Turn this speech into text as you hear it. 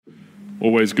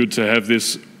Always good to have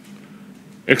this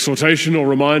exhortation or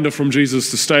reminder from Jesus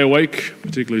to stay awake,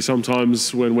 particularly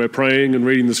sometimes when we're praying and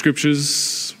reading the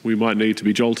scriptures. We might need to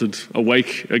be jolted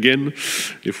awake again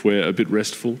if we're a bit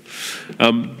restful.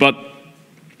 But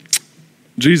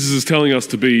Jesus is telling us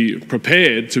to be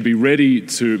prepared, to be ready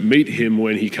to meet him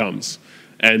when he comes.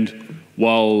 And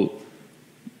while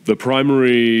the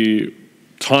primary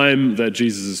time that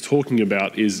Jesus is talking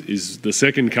about is the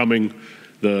second coming,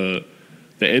 the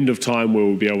end of time where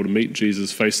we'll be able to meet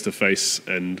Jesus face to face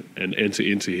and enter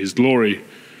into his glory.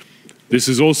 This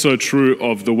is also true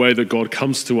of the way that God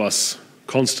comes to us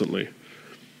constantly.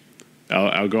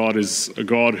 Our God is a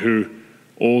God who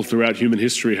all throughout human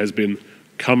history has been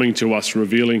coming to us,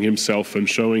 revealing himself and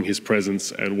showing his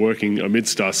presence and working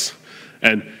amidst us.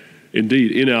 And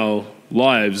indeed, in our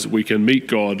lives, we can meet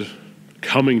God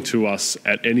coming to us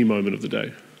at any moment of the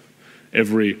day.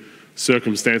 Every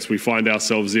circumstance we find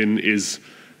ourselves in is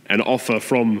an offer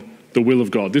from the will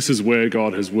of God. This is where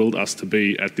God has willed us to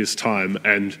be at this time,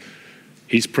 and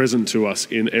he's present to us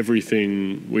in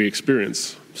everything we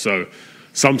experience. So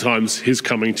sometimes his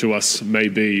coming to us may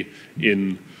be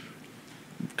in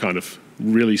kind of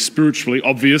really spiritually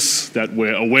obvious, that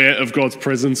we're aware of God's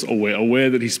presence or we're aware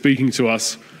that he's speaking to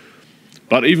us.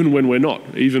 But even when we're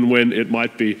not, even when it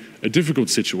might be a difficult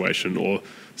situation or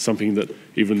something that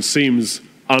even seems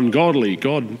ungodly,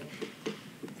 God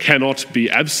cannot be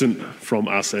absent from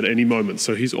us at any moment.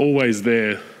 So he's always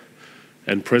there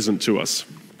and present to us.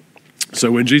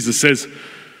 So when Jesus says,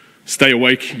 stay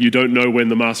awake, you don't know when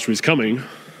the master is coming,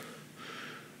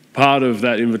 part of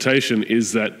that invitation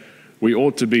is that we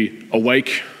ought to be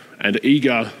awake and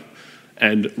eager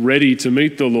and ready to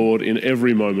meet the Lord in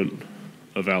every moment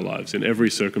of our lives, in every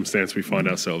circumstance we find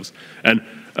ourselves. And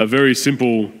a very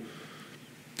simple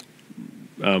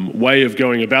way of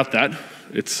going about that,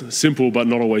 it's simple but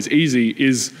not always easy,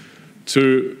 is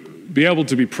to be able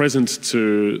to be present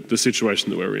to the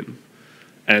situation that we're in.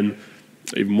 And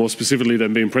even more specifically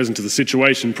than being present to the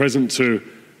situation, present to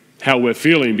how we're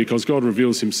feeling, because God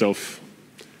reveals himself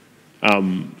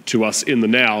to us in the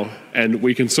now, and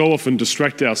we can so often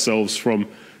distract ourselves from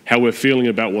how we're feeling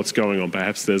about what's going on.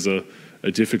 Perhaps there's a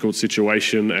difficult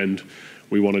situation and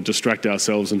we want to distract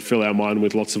ourselves and fill our mind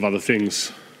with lots of other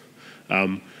things.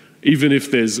 Even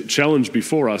if there's challenge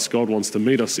before us, God wants to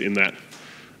meet us in that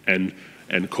and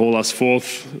call us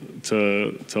forth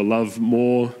to love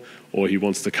more, or he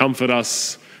wants to comfort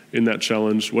us in that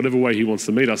challenge. Whatever way he wants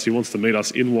to meet us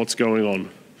in what's going on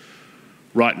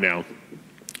right now.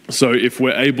 So if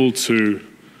we're able to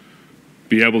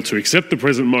accept the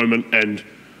present moment and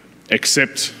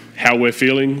accept how we're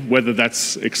feeling, whether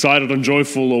that's excited and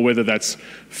joyful or whether that's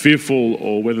fearful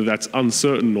or whether that's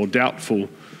uncertain or doubtful,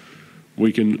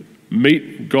 we can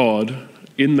meet God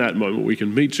in that moment. We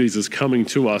can meet Jesus coming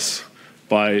to us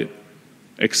by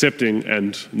accepting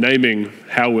and naming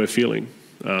how we're feeling,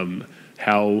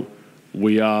 how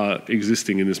we are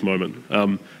existing in this moment.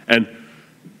 And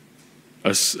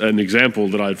an example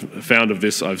that I've found of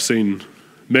this, I've seen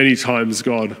many times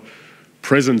God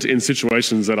present in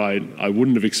situations that I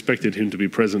wouldn't have expected him to be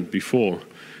present before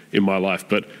in my life.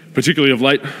 But particularly of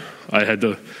late, I had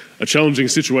a challenging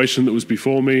situation that was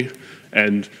before me,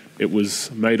 and it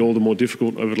was made all the more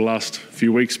difficult over the last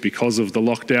few weeks because of the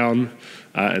lockdown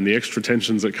and the extra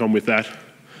tensions that come with that.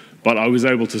 But I was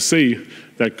able to see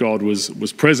that God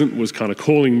was present, was kind of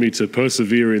calling me to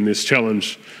persevere in this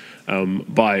challenge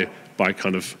by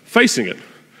kind of facing it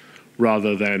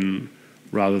rather than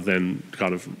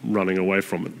kind of running away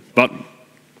from it. But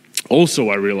also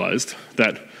I realized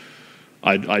that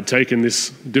I'd taken this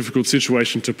difficult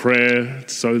situation to prayer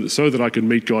so that I could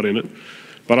meet God in it.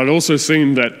 But I'd also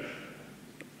seen that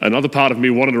another part of me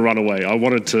wanted to run away. I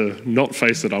wanted to not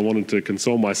face it. I wanted to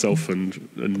console myself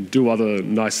and do other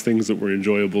nice things that were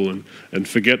enjoyable and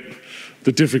forget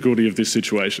the difficulty of this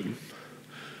situation.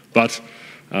 But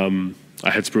I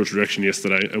had spiritual direction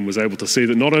yesterday and was able to see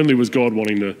that not only was God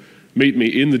wanting to meet me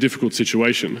in the difficult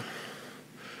situation,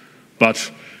 but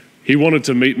he wanted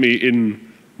to meet me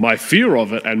in my fear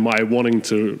of it and my wanting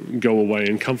to go away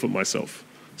and comfort myself.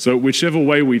 So whichever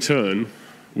way we turn,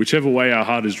 whichever way our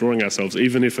heart is drawing ourselves,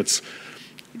 even if it's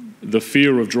the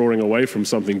fear of drawing away from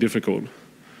something difficult,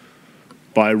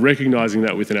 by recognizing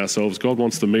that within ourselves, God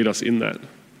wants to meet us in that.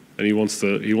 And he wants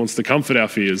to comfort our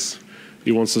fears.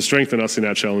 He wants to strengthen us in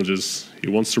our challenges. He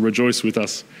wants to rejoice with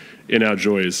us in our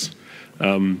joys.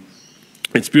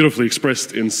 It's beautifully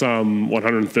expressed in Psalm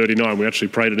 139. We actually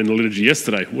prayed it in the liturgy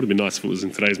yesterday. It would have been nice if it was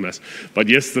in today's Mass. But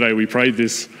yesterday we prayed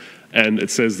this, and it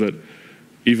says that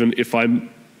even if I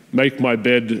make my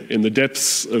bed in the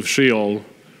depths of Sheol,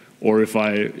 or if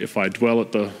I dwell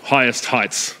at the highest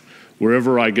heights,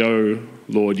 wherever I go,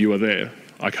 Lord, you are there.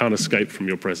 I can't escape from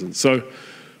your presence. So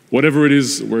whatever it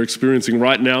is we're experiencing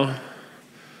right now,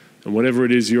 and whatever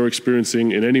it is you're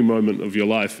experiencing in any moment of your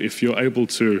life, if you're able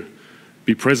to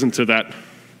be present to that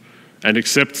and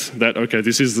accept that, okay,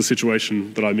 this is the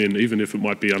situation that I'm in, even if it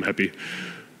might be unhappy,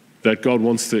 that God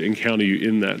wants to encounter you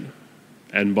in that.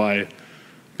 And by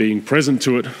being present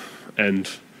to it and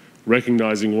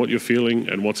recognizing what you're feeling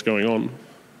and what's going on,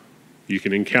 you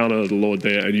can encounter the Lord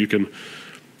there, and you can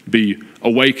be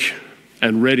awake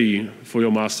and ready for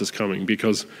your Master's coming,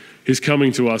 because his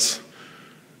coming to us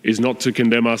is not to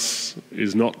condemn us,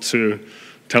 is not to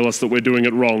tell us that we're doing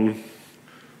it wrong,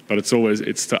 but it's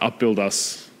to upbuild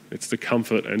us, it's to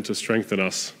comfort and to strengthen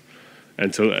us,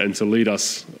 and to lead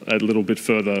us a little bit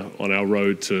further on our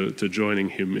road to joining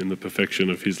him in the perfection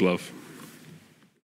of his love.